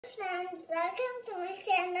and welcome to my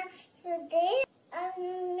channel. Today I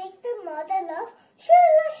will make the model of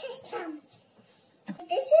solar system.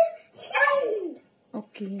 This is sun.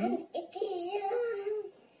 Okay. And it is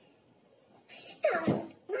star,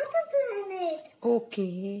 not a planet.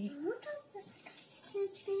 Okay. Not a planet.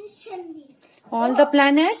 It is sun. All the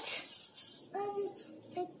planets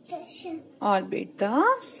The sun. orbit the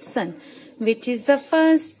sun. Which is the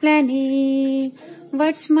first planet?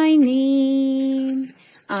 What's my name?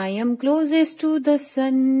 I am closest to the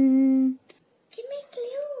sun. Give me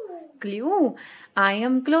clue. Clue. I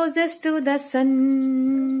am closest to the sun.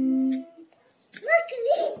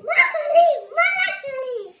 Mercury, Mercury,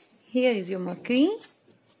 Mercury. Here is your Mercury.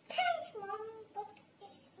 Thanks, Mom, but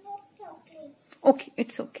it's not Mercury. Okay,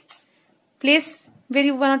 it's okay. Place where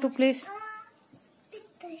you want to place.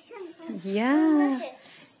 The sun. Yeah.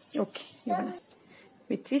 Okay.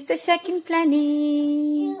 Which is the second planet?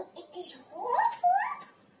 It is hot.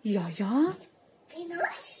 Yeah.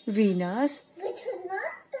 Venus. Venus. It's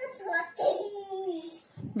not that hot.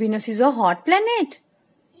 Venus is a hot planet.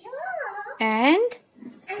 Yeah. And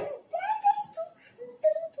And that is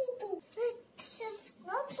 22. It's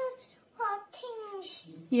not such hot things.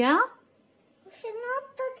 yeah. It's not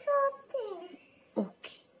such hot things.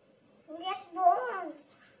 Okay. We get born.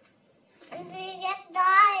 And we get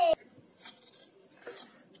die.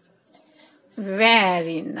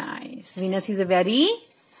 Very nice. Venus is a very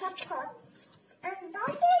Hot. And that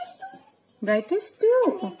is too. brightest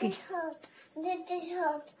too. It Okay. is hot. It is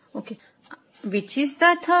hot. Okay. Which is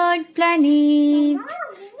the third planet? Mom,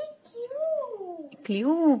 give me clue.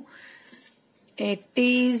 Clue. It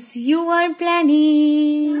is your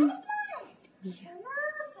planet.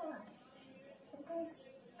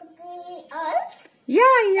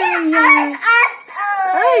 Yeah.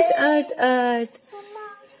 Earth.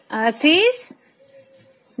 Earth is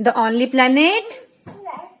the only planet.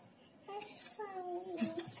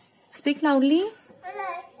 Speak loudly.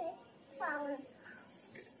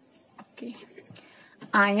 Okay.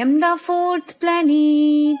 I am the fourth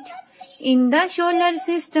planet in the solar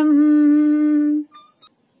system.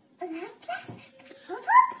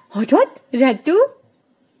 What? Red too?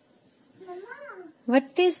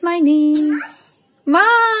 What is my name?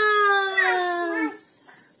 Mars.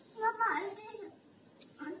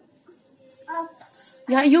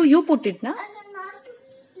 Yeah, you put it, na?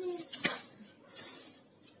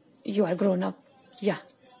 You are grown up. Yeah.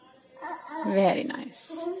 Very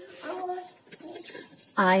nice.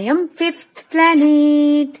 I am fifth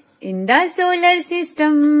planet in the solar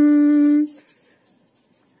system.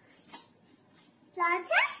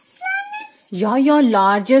 Largest planet? Yeah, your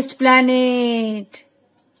largest planet.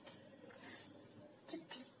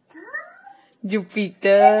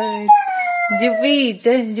 Jupiter.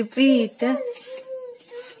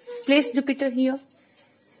 Place Jupiter here.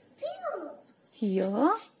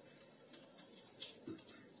 Here.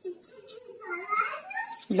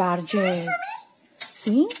 Largest.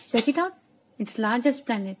 See? Check it out. It's largest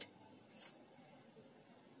planet.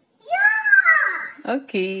 Yeah!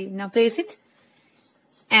 Okay. Now place it.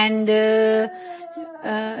 And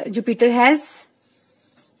Jupiter has.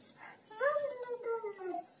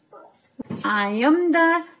 I am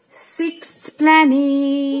the sixth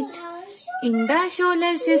planet in the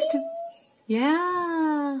solar system.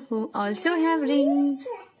 Yeah. Who also have rings.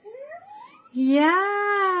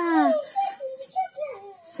 Yeah.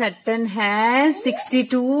 Saturn has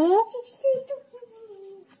 62.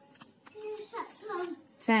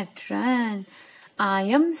 Saturn. I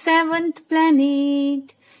am seventh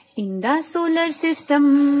planet in the solar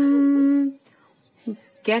system.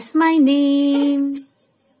 Guess my name.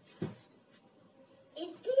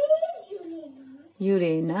 It is Uranus.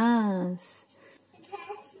 Uranus. It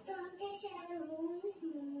has 27 moons.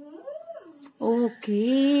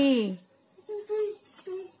 Okay.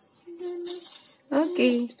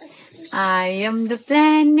 Okay. I am the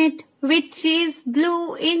planet which is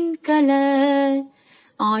blue in color.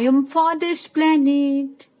 I am farthest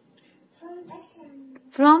planet From the sun.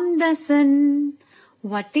 from the sun.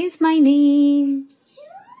 What is my name?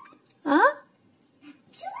 Huh?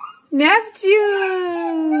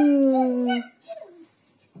 Neptune.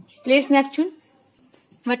 Place Neptune.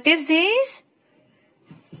 What is this?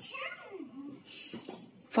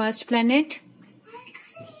 First planet.